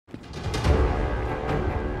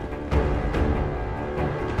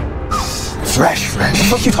Fresh. What the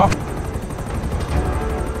fuck you talking?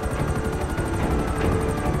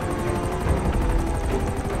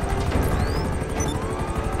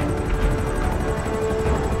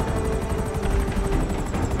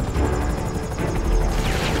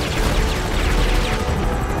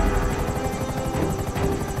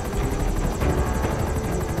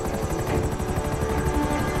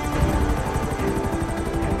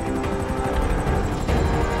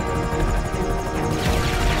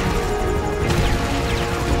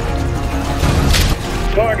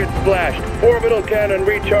 Target splashed. Orbital cannon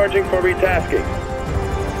recharging for retasking.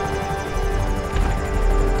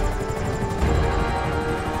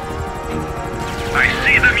 I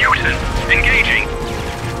see the mutant. Engaging.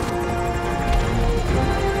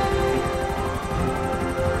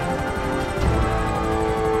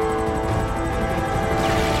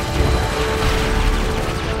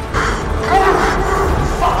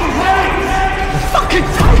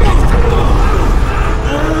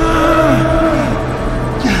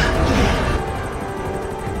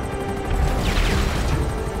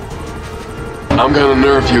 I'm gonna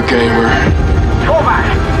nerf you, gamer. Fall back.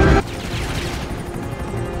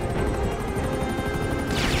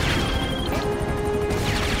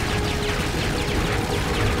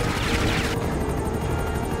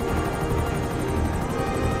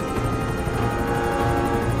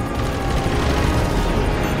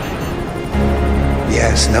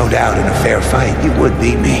 Yes, no doubt in a fair fight, you would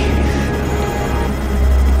beat me.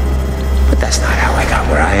 But that's not how I got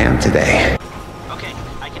where I am today. Okay,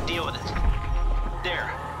 I can deal with it.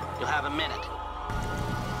 There, you'll have a minute.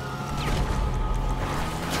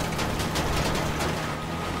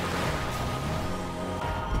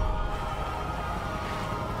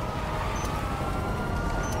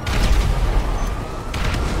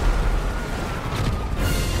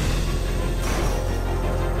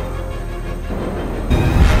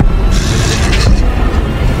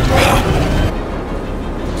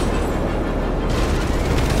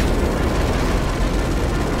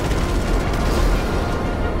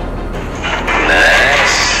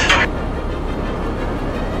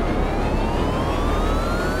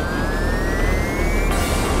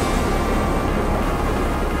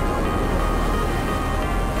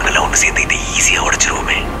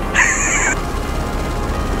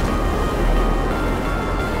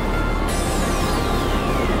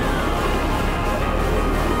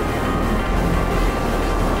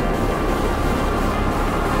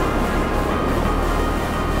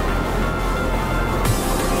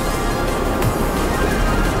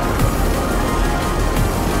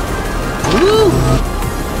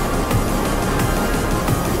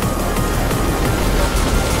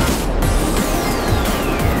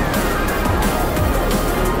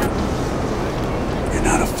 You're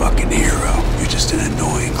not a fucking hero. You're just an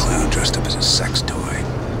annoying clown dressed up as a sex toy.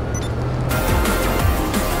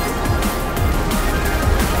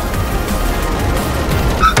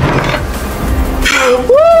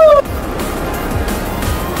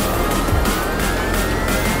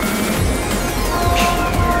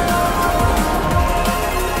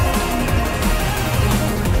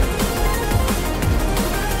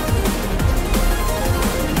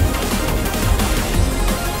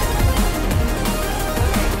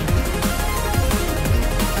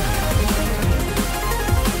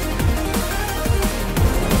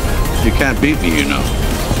 You can't beat me, you know.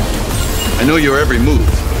 I know your every move.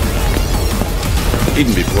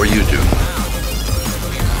 Even before you do.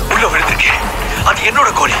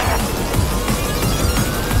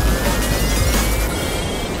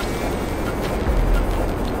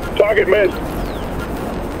 Target missed.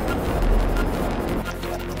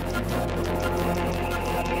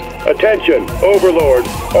 Attention, Overlord.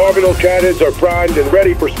 Orbital cannons are primed and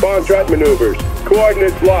ready for spawntrap maneuvers.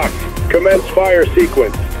 Coordinates locked. Commence fire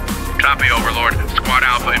sequence. Copy, Overlord. Squad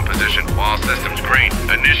Alpha in position. All systems green.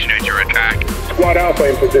 Initiate your attack. Squad Alpha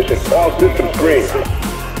in position. All systems green.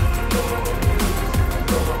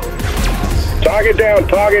 Target down,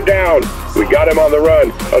 target down. We got him on the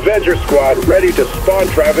run. Avenger Squad ready to spawn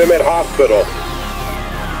trap him at hospital.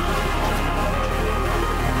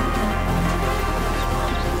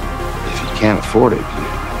 If you can't afford it, you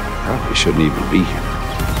probably shouldn't even be here.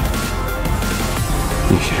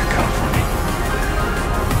 You should have come for me.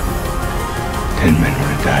 10 men would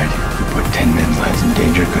have died. You put 10 men's lives in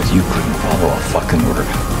danger because you couldn't follow a fucking order.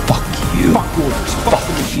 Fuck you. Fuck orders. Fuck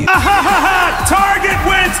you. Target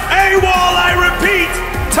went AWOL, I repeat!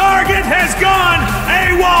 Target has gone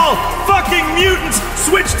AWOL! Fucking mutants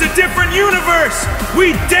switched to different universe!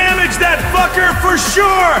 We damaged that fucker for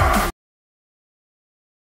sure!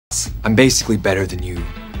 I'm basically better than you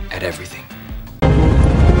at everything.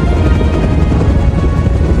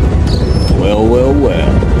 Well, well, well.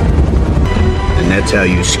 And that's how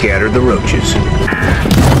you scatter the roaches.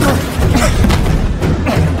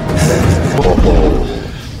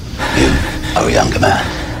 You are a younger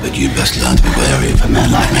man, but you best learn to be wary of a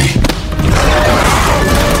man like me.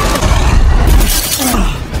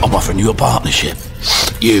 I'm offering you a partnership.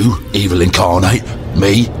 You, evil incarnate,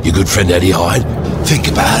 me, your good friend Eddie Hyde. Think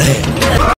about it.